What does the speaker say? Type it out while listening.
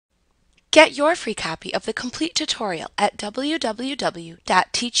Get your free copy of the complete tutorial at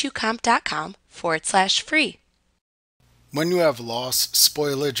www.teachucomp.com/free. When you have loss,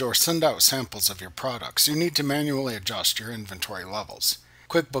 spoilage, or send out samples of your products, you need to manually adjust your inventory levels.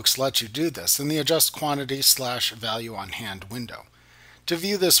 QuickBooks lets you do this in the Adjust Quantity/Value on Hand window. To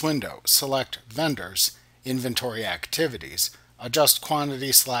view this window, select Vendors, Inventory Activities, Adjust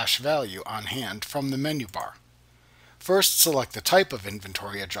Quantity/Value on Hand from the menu bar. First, select the type of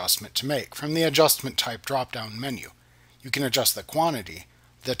inventory adjustment to make from the Adjustment Type drop-down menu. You can adjust the quantity,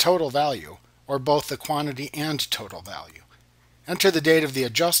 the total value, or both the quantity and total value. Enter the date of the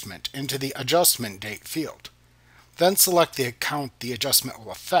adjustment into the Adjustment Date field. Then select the account the adjustment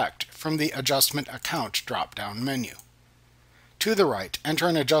will affect from the Adjustment Account drop-down menu. To the right, enter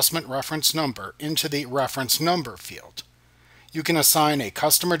an adjustment reference number into the Reference Number field. You can assign a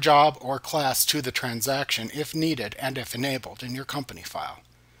customer job or class to the transaction if needed and if enabled in your company file.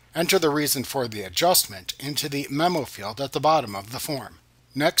 Enter the reason for the adjustment into the Memo field at the bottom of the form.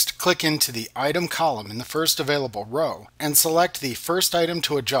 Next, click into the Item column in the first available row and select the first item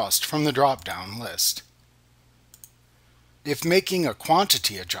to adjust from the drop-down list. If making a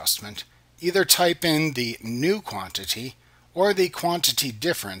quantity adjustment, either type in the new quantity or the quantity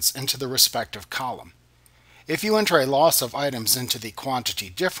difference into the respective column. If you enter a loss of items into the quantity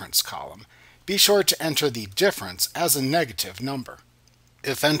difference column, be sure to enter the difference as a negative number.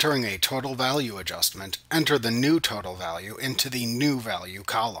 If entering a total value adjustment, enter the new total value into the new value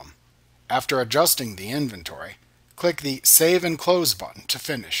column. After adjusting the inventory, click the Save and Close button to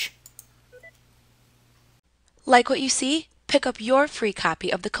finish. Like what you see? Pick up your free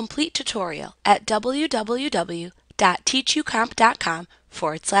copy of the complete tutorial at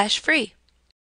www.teachucomp.com/free.